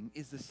pleasing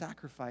is the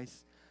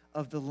sacrifice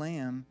of the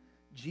Lamb,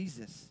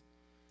 Jesus.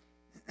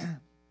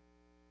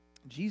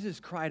 Jesus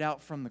cried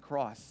out from the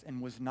cross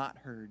and was not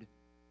heard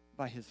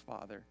by his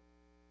Father.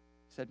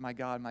 Said, my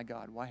God,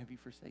 why have you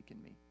forsaken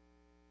me?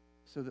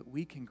 So that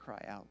we can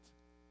cry out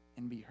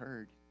and be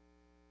heard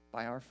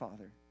by our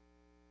Father.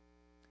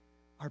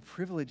 Our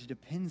privilege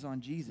depends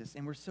on Jesus,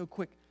 and we're so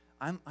quick.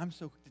 I'm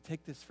so quick to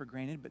take this for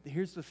granted, but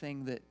here's the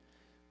thing that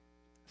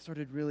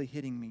started really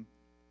hitting me.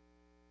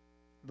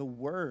 The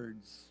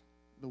words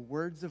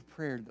of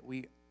prayer that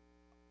we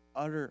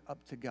utter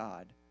up to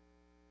God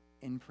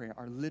in prayer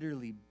are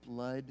literally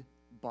blood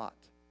blood-bought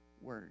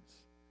words.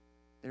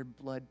 They're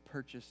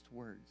blood-purchased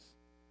words.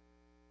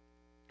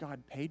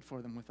 God paid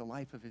for them with the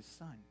life of his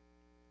Son.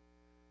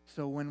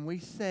 So when we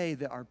say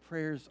that our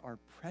prayers are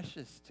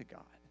precious to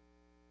God,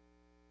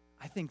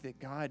 I think that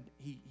God,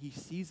 he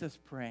sees us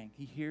praying.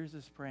 He hears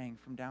us praying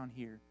from down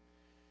here.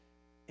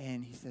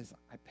 And he says,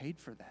 I paid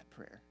for that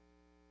prayer.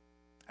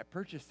 I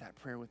purchased that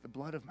prayer with the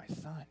blood of my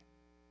Son.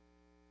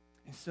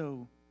 And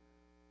so,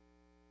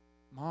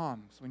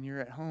 moms, when you're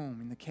at home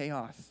in the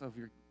chaos of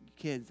your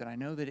kids, and I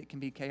know that it can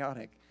be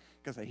chaotic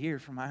because I hear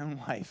from my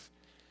own wife,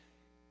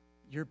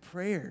 your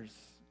prayers,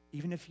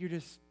 even if you're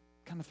just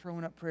kind of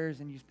throwing up prayers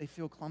and they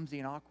feel clumsy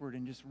and awkward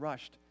and just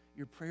rushed,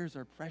 your prayers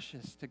are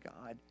precious to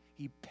God.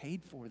 He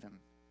paid for them.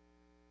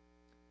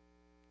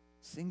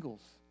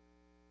 Singles,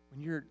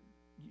 when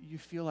you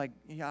feel like,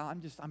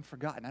 I'm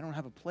forgotten. I don't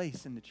have a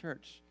place in the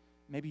church.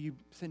 Maybe you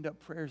send up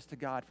prayers to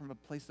God from a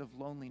place of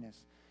loneliness.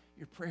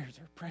 Your prayers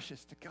are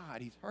precious to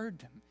God. He's heard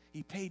them.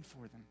 He paid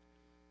for them.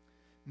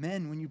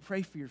 Men, when you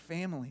pray for your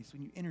families,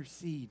 when you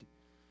intercede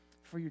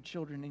for your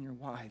children and your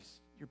wives,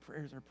 your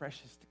prayers are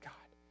precious to God.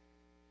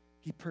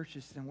 He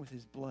purchased them with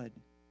his blood.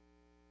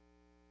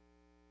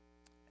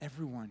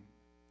 Everyone,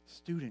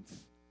 students,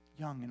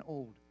 young and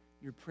old,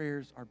 your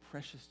prayers are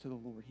precious to the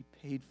Lord. He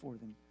paid for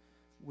them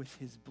with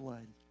his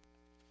blood.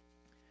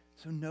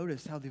 So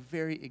notice how the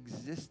very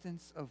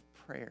existence of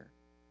prayer,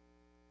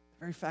 the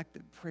very fact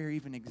that prayer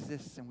even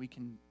exists and we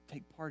can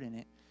take part in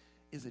it,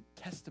 is a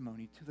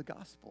testimony to the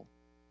gospel,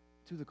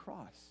 to the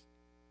cross.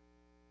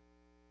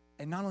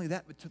 And not only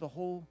that, but to the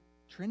whole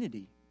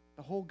Trinity,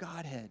 the whole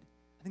Godhead.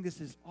 I think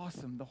this is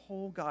awesome. The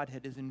whole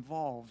Godhead is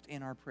involved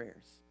in our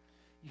prayers.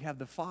 You have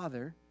the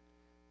Father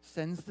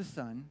sends the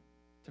Son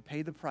to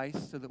pay the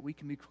price so that we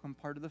can become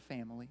part of the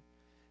family.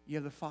 You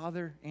have the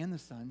Father and the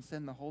Son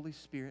send the Holy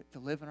Spirit to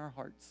live in our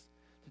hearts,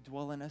 to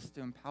dwell in us,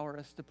 to empower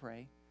us to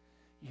pray.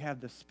 You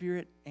have the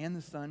Spirit and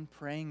the Son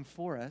praying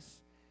for us,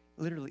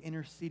 literally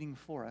interceding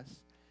for us.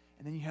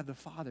 And then you have the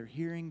Father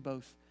hearing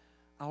both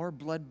our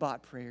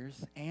blood-bought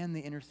prayers and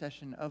the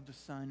intercession of the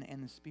Son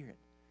and the Spirit.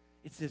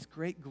 It's this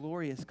great,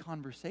 glorious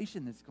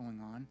conversation that's going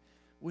on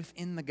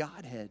within the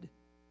Godhead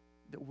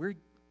that we're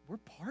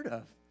part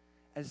of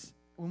as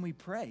when we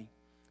pray.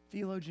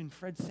 Theologian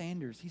Fred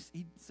Sanders,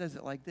 he says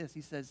it like this.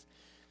 He says,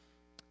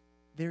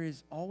 there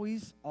is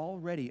always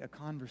already a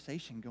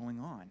conversation going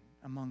on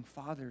among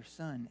Father,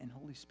 Son, and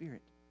Holy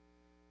Spirit.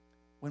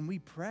 When we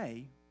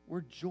pray,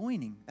 we're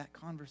joining that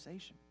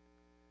conversation.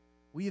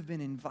 We have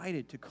been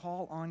invited to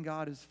call on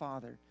God as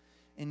Father,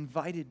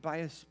 invited by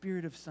a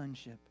spirit of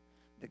sonship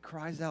that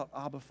cries out,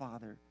 Abba,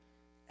 Father,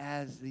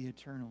 as the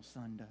eternal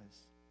Son does.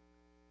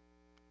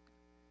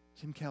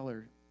 Tim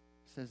Keller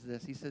says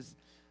this. He says,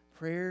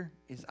 prayer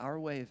is our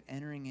way of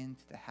entering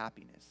into the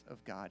happiness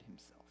of God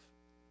himself.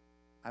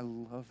 I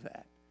love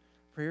that.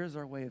 Prayer is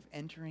our way of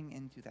entering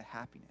into the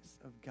happiness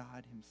of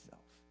God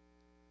himself.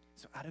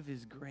 So out of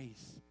his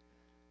grace,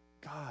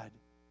 God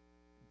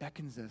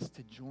beckons us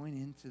to join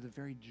into the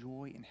very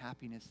joy and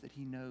happiness that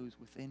he knows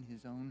within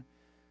his own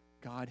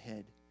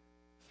Godhead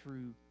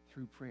through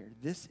prayer.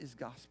 This is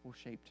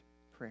gospel-shaped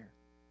prayer.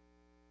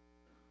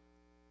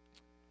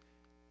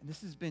 And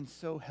this has been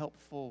so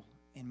helpful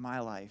in my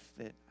life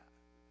that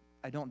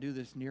I don't do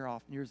this near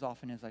as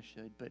often as I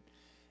should, but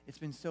it's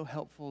been so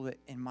helpful that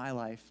in my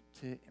life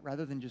to,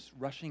 rather than just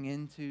rushing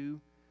into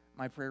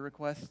my prayer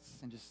requests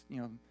and just,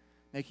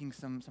 making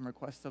some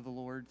requests of the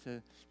Lord,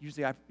 to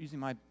usually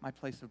my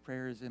place of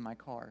prayer is in my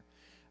car.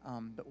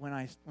 But when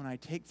I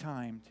take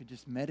time to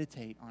just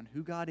meditate on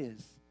who God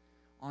is,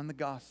 on the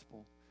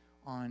gospel,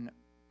 on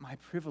my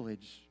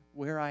privilege,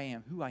 where I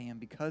am, who I am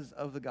because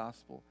of the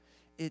gospel,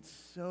 it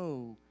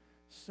so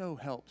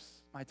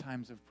helps my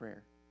times of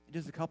prayer. It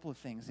does a couple of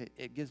things.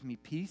 It gives me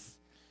peace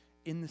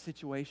in the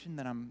situation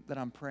that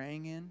I'm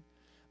praying in,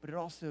 but it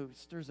also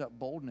stirs up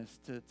boldness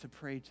to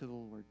pray to the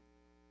Lord.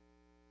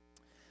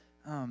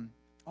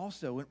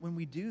 Also, when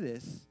we do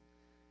this,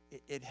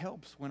 it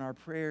helps when our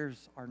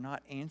prayers are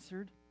not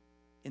answered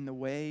in the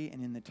way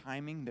and in the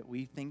timing that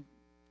we think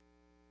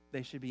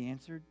they should be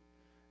answered.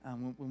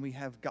 When we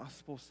have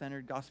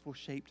gospel-centered,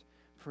 gospel-shaped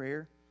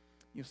prayer,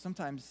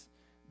 sometimes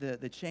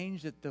the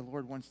change that the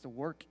Lord wants to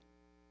work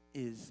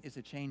is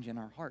a change in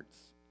our hearts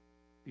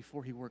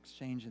before he works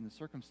change in the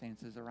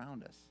circumstances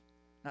around us.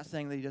 Not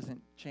saying that he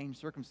doesn't change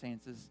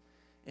circumstances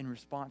in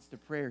response to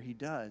prayer. He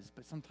does,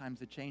 but sometimes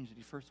the change that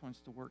he first wants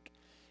to work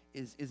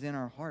is in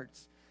our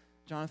hearts.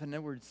 Jonathan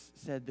Edwards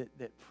said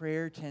that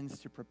prayer tends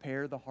to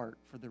prepare the heart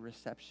for the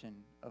reception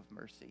of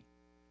mercy.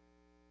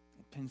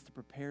 It tends to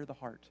prepare the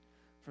heart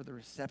for the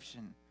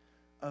reception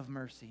of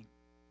mercy.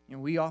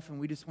 We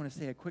just want to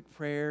say a quick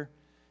prayer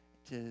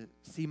to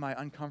see my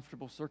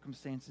uncomfortable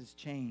circumstances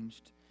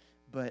changed,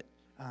 but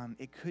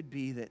it could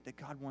be that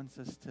God wants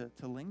us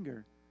to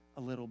linger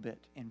a little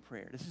bit in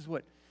prayer. This is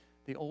what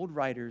the old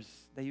writers,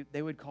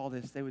 they would call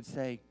this, they would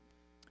say,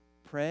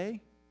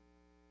 pray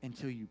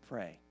until you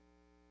pray.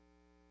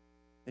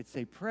 They'd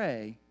say,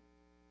 pray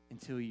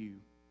until you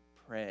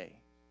pray.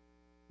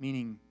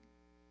 Meaning,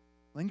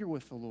 linger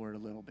with the Lord a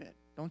little bit.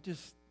 Don't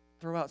just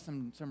throw out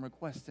some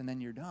requests and then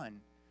you're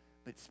done.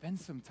 But spend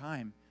some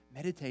time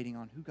meditating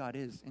on who God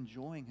is,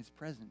 enjoying his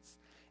presence,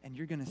 and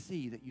you're going to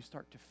see that you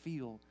start to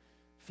feel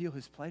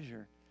his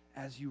pleasure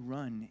as you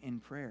run in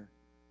prayer.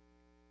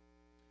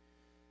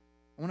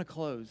 I want to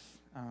close,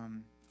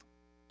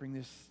 bring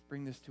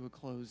this to a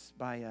close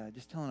by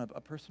just telling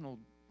a personal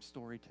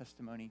story,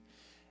 testimony.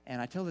 And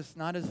I tell this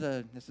not as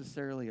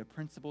necessarily a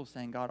principle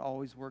saying God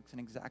always works in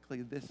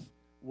exactly this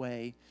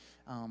way,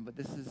 but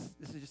this is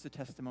just a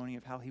testimony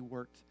of how he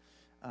worked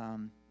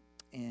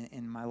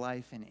in my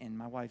life and in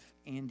my wife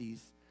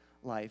Andy's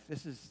life.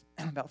 This is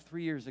about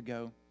 3 years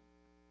ago,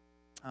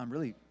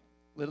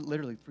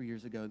 literally 3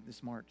 years ago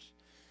this March.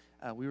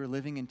 We were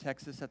living in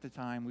Texas at the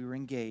time. We were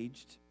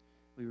engaged.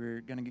 We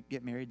were going to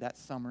get married that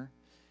summer,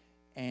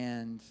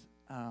 and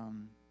we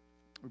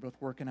were both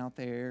working out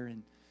there,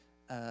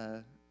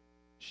 and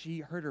she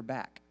hurt her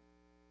back.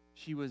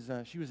 She was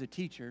a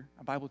teacher,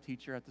 a Bible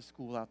teacher at the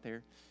school out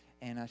there,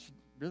 and she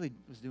really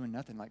was doing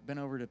nothing, like bent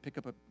over to pick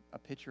up a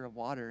pitcher of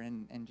water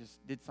and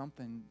just did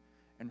something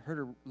and hurt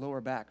her lower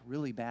back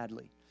really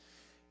badly.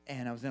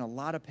 And I was in a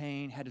lot of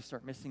pain, had to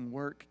start missing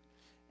work,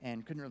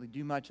 and couldn't really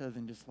do much other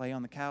than just lay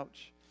on the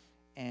couch.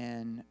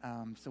 And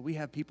so we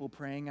have people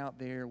praying out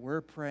there. We're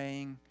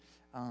praying.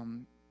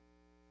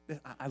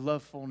 I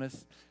love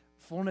Fullness.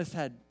 Fullness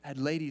had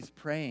ladies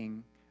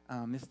praying.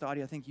 Miss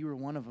Dottie, I think you were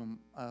one of them.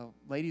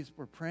 Ladies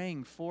were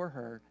praying for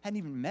her. Hadn't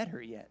even met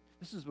her yet.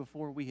 This was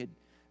before we had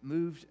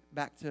moved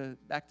back to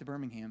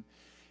Birmingham.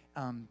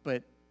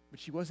 But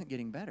she wasn't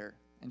getting better.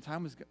 And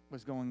time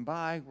was going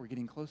by. We're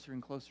getting closer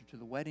and closer to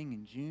the wedding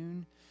in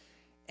June.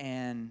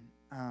 And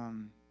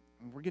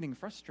we're getting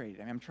frustrated.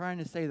 I mean, I'm trying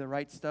to say the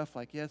right stuff,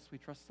 like, yes, we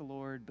trust the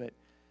Lord, but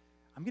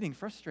I'm getting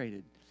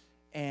frustrated.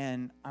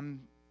 And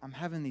I'm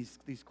having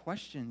these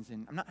questions,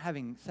 and I'm not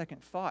having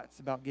second thoughts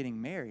about getting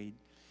married.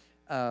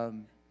 But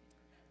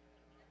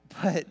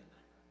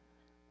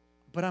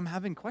I'm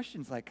having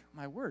questions like,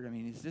 my word, I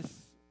mean,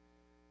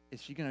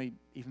 is she going to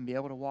even be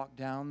able to walk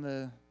down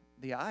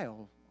the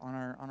aisle on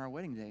our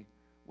wedding day?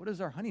 What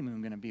is our honeymoon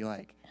going to be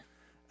like?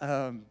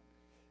 I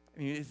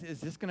mean, is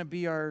this going to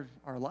be our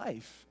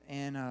life?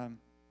 And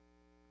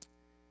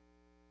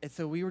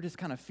so we were just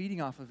kind of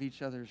feeding off of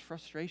each other's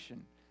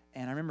frustration.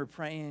 And I remember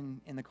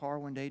praying in the car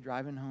one day,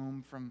 driving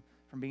home from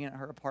being at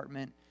her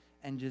apartment,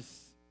 and just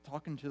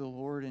talking to the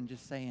Lord and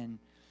just saying,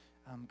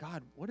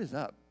 God, what is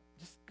up?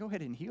 Just go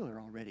ahead and heal her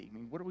already. I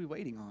mean, what are we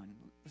waiting on?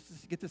 Let's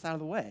just get this out of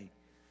the way.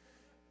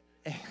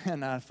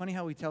 And funny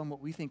how we tell him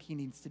what we think he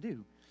needs to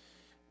do.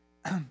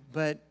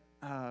 But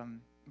I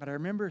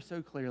remember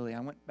so clearly, I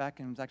went back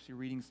and was actually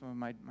reading some of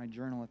my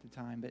journal at the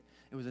time, but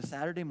it was a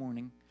Saturday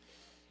morning,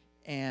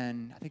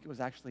 and I think it was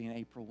actually in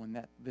April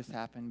when this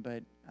happened,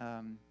 but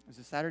it was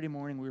a Saturday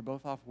morning. We were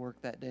both off work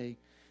that day,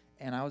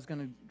 and I was going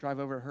to drive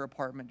over to her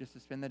apartment just to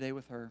spend the day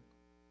with her,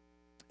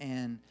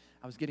 and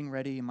I was getting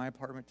ready in my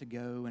apartment to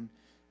go, and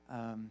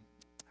I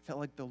felt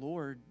like the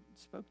Lord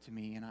spoke to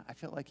me, and I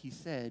felt like he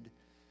said,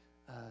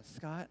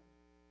 Scott,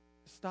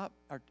 stop,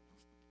 or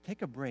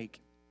take a break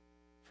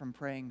from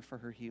praying for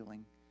her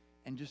healing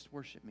and just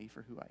worship me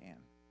for who I am.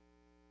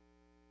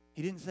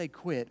 He didn't say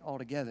quit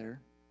altogether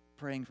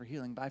praying for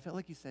healing, but I felt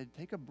like he said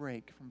take a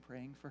break from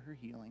praying for her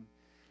healing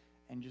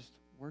and just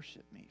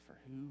worship me for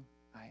who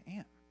I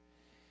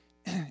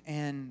am.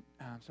 And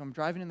so I'm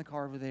driving in the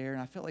car over there,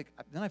 and I felt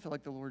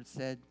like the Lord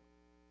said,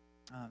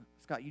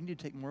 Scott, you need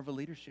to take more of a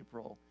leadership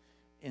role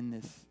in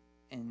this,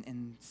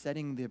 in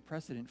setting the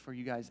precedent for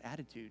you guys'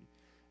 attitude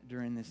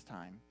during this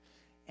time.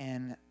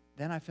 And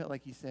then I felt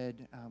like he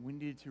said we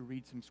needed to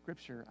read some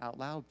scripture out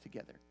loud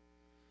together.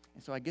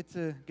 And so I get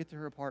to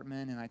her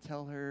apartment, and I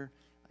tell her,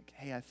 like,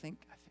 hey, I feel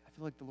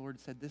like the Lord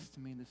said this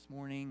to me this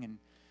morning.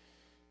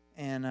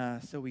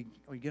 And so we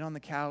get on the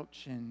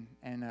couch,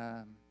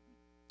 and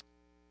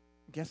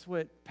guess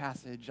what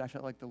passage I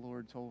felt like the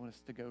Lord told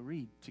us to go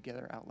read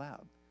together out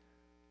loud?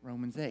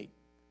 Romans 8.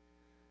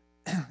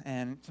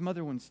 And some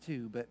other ones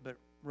too, but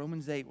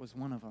Romans 8 was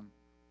one of them.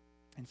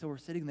 And so we're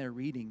sitting there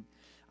reading.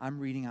 I'm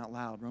reading out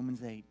loud,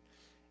 Romans 8.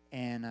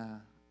 And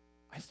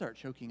I start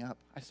choking up.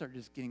 I start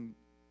just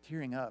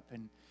tearing up.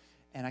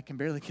 And I can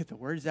barely get the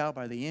words out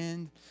by the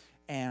end.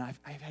 And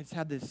I've just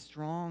had this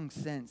strong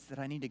sense that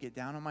I need to get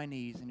down on my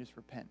knees and just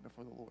repent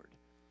before the Lord.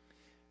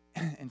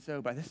 And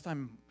so by this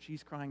time,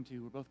 she's crying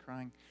too. We're both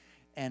crying.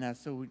 And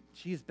so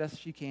she, as best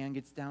she can,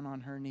 gets down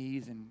on her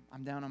knees, and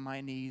I'm down on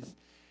my knees.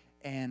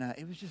 And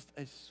it was just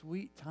a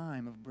sweet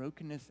time of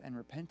brokenness and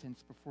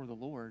repentance before the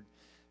Lord,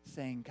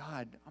 saying,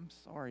 God, I'm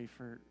sorry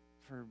for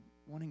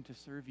wanting to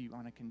serve you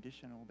on a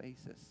conditional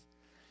basis.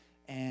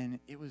 And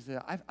it was,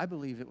 I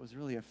believe it was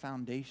really a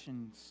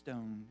foundation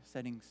stone,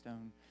 setting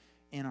stone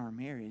in our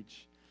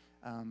marriage.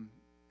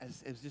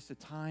 As it was just a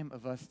time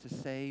of us to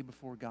say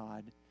before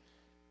God,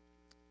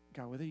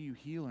 whether you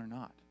heal or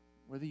not,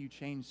 whether you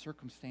change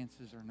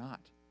circumstances or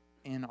not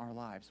in our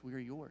lives, we are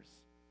yours.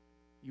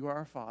 You are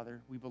our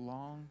Father. We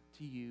belong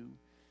to you.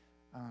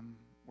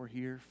 We're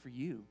here for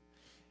you.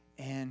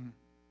 And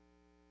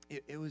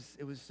it was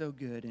so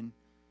good. And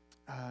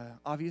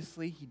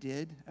obviously he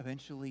did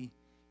eventually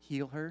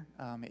heal her.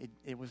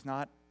 It was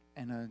not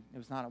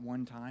at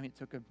one time. It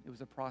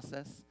was a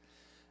process.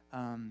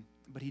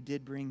 But he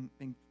did bring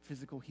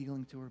physical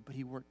healing to her, but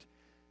he worked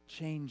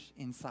change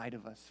inside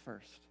of us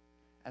first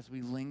as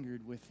we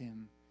lingered with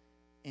him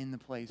in the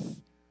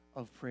place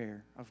of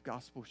prayer, of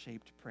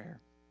gospel-shaped prayer.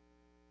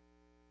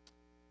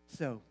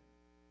 So,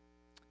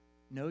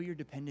 know your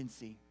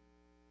dependency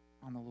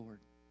on the Lord.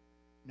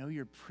 Know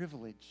your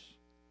privilege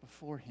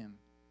before him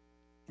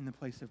in the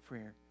place of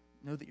prayer.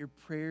 Know that your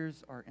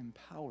prayers are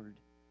empowered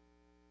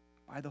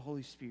by the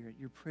Holy Spirit.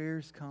 Your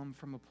prayers come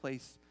from a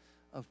place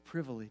of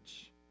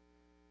privilege.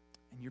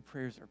 And your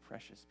prayers are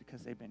precious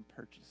because they've been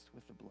purchased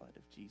with the blood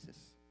of Jesus.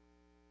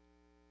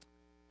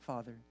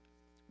 Father,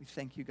 we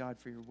thank you, God,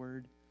 for your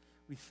word.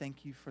 We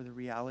thank you for the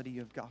reality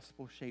of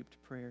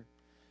gospel-shaped prayer.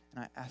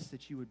 And I ask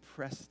that you would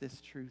press this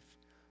truth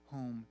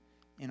home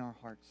in our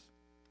hearts.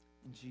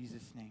 In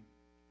Jesus' name,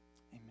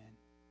 amen.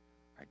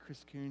 All right,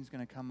 Chris Kuhn's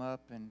going to come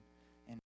up and